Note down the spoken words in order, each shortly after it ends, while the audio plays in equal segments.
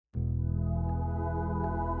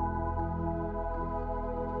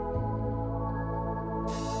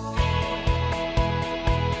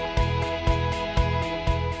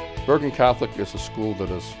Bergen Catholic is a school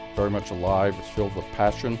that is very much alive. It's filled with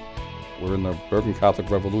passion. We're in the Bergen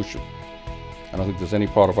Catholic Revolution. I don't think there's any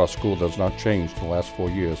part of our school that has not changed in the last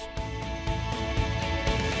 4 years.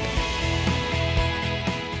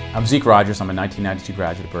 I'm Zeke Rogers. I'm a 1992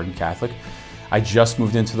 graduate of Bergen Catholic. I just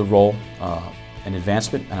moved into the role in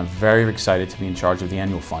advancement, and I'm very excited to be in charge of the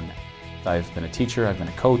annual fund. I've been a teacher, I've been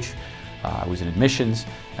a coach, I was in admissions,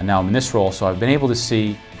 and now I'm in this role, so I've been able to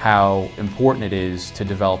see how important it is to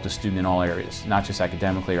develop the student in all areas, not just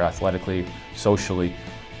academically or athletically, socially.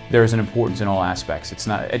 There is an importance in all aspects. It's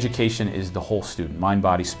not, education is the whole student, mind,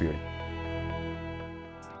 body, spirit. –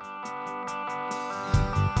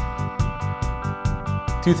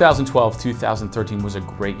 2012-2013 was a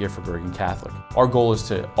great year for Bergen Catholic. Our goal is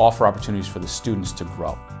to offer opportunities for the students to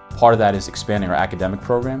grow. Part of that is expanding our academic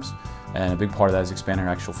programs, and a big part of that is expanding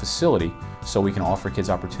our actual facility so we can offer kids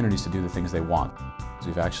opportunities to do the things they want.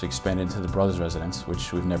 We've actually expanded into the brothers' residence,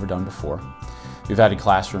 which we've never done before. We've added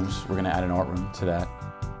classrooms. We're going to add an art room to that.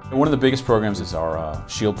 And one of the biggest programs is our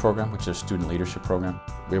SHIELD program, which is a student leadership program.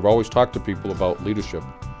 We've always talked to people about leadership.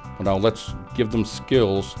 Well, now let's give them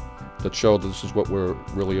skills that show that this is what we're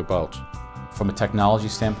really about. From a technology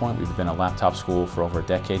standpoint, we've been a laptop school for over a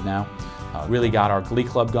decade now. Really got our glee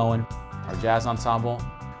club going, our jazz ensemble,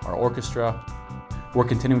 our orchestra. We're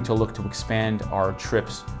continuing to look to expand our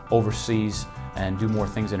trips overseas and do more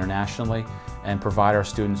things internationally and provide our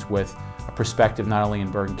students with a perspective not only in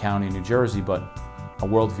Bergen County, New Jersey, but a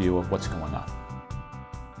worldview of what's going on.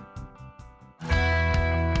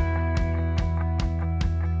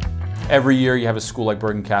 Every year you have a school like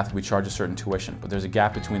Bergen Catholic, we charge a certain tuition, but there's a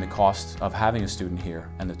gap between the cost of having a student here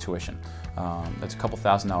and the tuition. That's a couple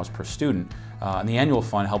 $1,000s per student, and the annual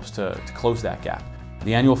fund helps to close that gap.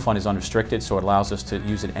 The annual fund is unrestricted, so it allows us to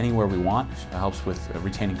use it anywhere we want. It helps with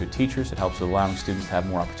retaining good teachers, it helps with allowing students to have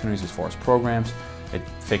more opportunities as far as programs. It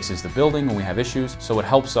fixes the building when we have issues, so it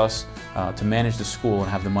helps us to manage the school and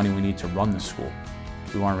have the money we need to run the school.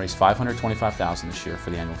 We want to raise $525,000 this year for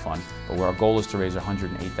the annual fund, but where our goal is to raise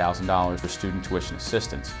 $108,000 for student tuition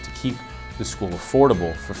assistance to keep the school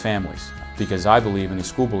affordable for families. Because I believe, and the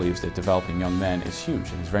school believes, that developing young men is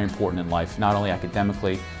huge and is very important in life, not only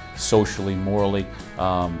academically, socially, morally.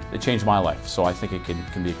 It changed my life, so I think it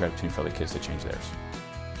can be a great opportunity for other kids to change theirs.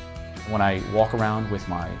 When I walk around with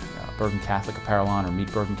my Bergen Catholic apparel on or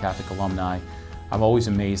meet Bergen Catholic alumni, I'm always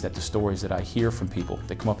amazed at the stories that I hear from people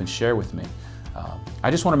that come up and share with me. I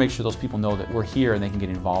just want to make sure those people know that we're here and they can get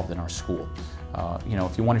involved in our school. You know,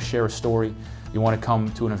 if you want to share a story, you want to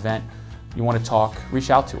come to an event, you want to talk, reach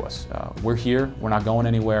out to us. We're here, we're not going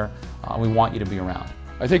anywhere, we want you to be around.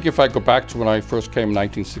 I think if I go back to when I first came in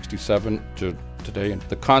 1967 to today,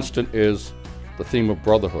 the constant is the theme of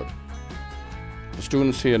brotherhood. The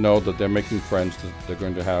students here know that they're making friends that they're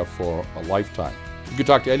going to have for a lifetime. You can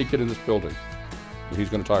talk to any kid in this building, and he's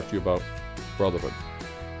going to talk to you about brotherhood,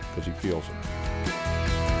 because he feels it.